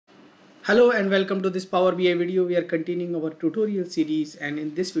Hello and welcome to this Power BI video. We are continuing our tutorial series, and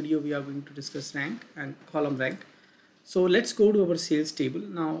in this video we are going to discuss rank and column rank. So let's go to our sales table.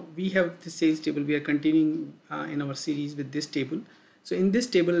 Now we have the sales table. We are continuing in our series with this table. So in this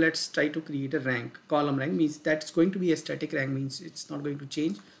table, let's try to create a rank. Column rank means that's going to be a static rank, means it's not going to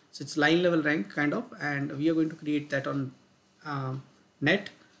change. So it's line level rank kind of, and we are going to create that on net.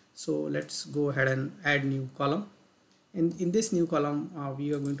 So let's go ahead and add new column. In this new column,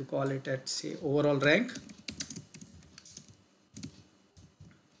 we are going to call it at say overall rank,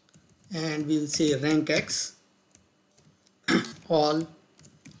 and we'll say rank X all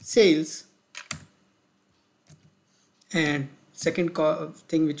sales, and second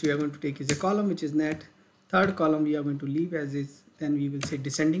thing which we are going to take is a column which is net. Third column we are going to leave as is. Then we will say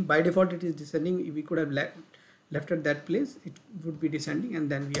descending. By default it is descending. If we could have left at that place, it would be descending, and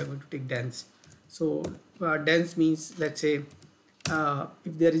then we are going to take dense. So dense means, let's say if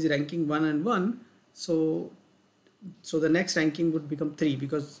there is ranking 1 and 1, so the next ranking would become 3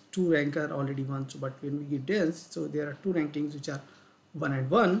 because 2 rank are already 1. So but when we give dense, so there are 2 rankings which are 1 and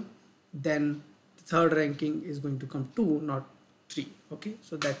 1, then the third ranking is going to come 2, not 3. Okay,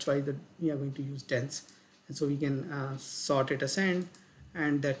 so that's why we are going to use dense, and so we can sort it ascend,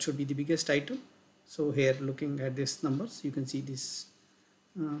 and that should be the biggest item. So here, looking at these numbers, you can see this.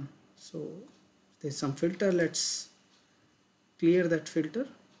 So there's some filter. Let's clear that filter,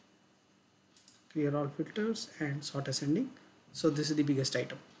 clear all filters, and sort ascending. So this is the biggest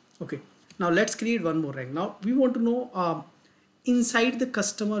item. Okay, now let's create one more rank. Now we want to know inside the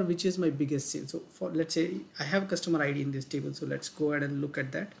customer which is my biggest sale. So for, let's say I have customer ID in this table, so let's go ahead and look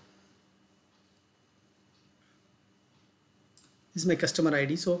at that. This is my customer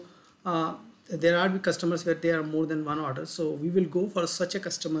ID. So there are customers where there are more than one order, so we will go for such a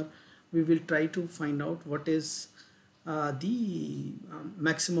customer. We will try to find out what is the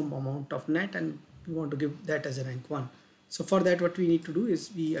maximum amount of net, and we want to give that as a rank 1. So for that, what we need to do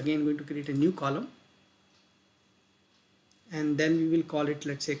is we again going to create a new column, and then we will call it,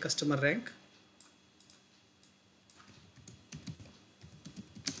 let's say, customer rank.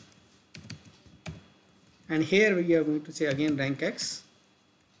 And here we are going to say again rank X,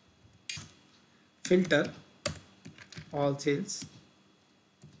 filter all sales.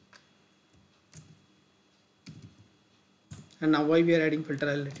 And now why we are adding filter,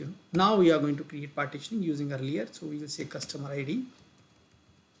 I'll let you know. Now we are going to create partitioning using earlier. So we will say customer ID,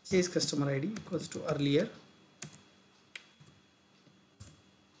 says customer ID equals to earlier,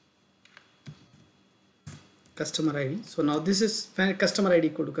 customer ID. So now this is customer ID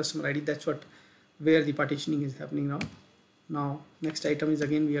equal to customer ID. That's what where the partitioning is happening now. Now next item is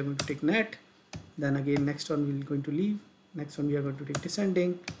again we are going to take net. Then again next one we are going to leave. Next one we are going to take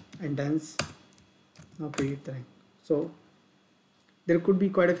descending and dense. Now create the rank. So there could be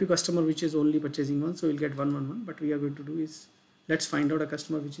quite a few customers which is only purchasing one, so we'll get 1 1 1. But we are going to do is, let's find out a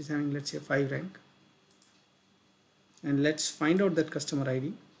customer which is having, let's say, 5 rank, and let's find out that customer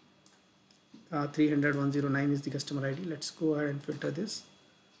ID. 300,109 is the customer ID. Let's go ahead and filter this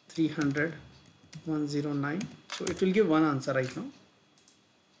 300,109. So it will give one answer right now.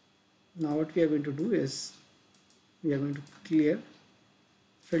 Now what we are going to do is we are going to clear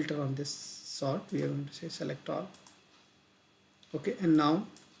filter on this sort. We are going to say select all. Okay, and now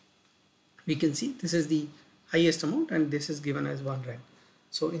we can see this is the highest amount, and this is given as 1 rank.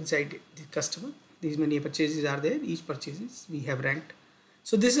 So inside the customer, these many purchases are there. Each purchases we have ranked.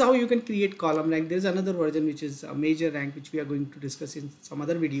 So this is how you can create column rank. There is another version which is a major rank, which we are going to discuss in some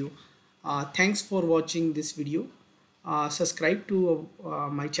other video. Thanks for watching this video. Subscribe to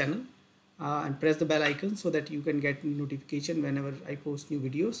my channel and press the bell icon so that you can get notification whenever I post new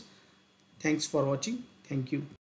videos. Thanks for watching. Thank you.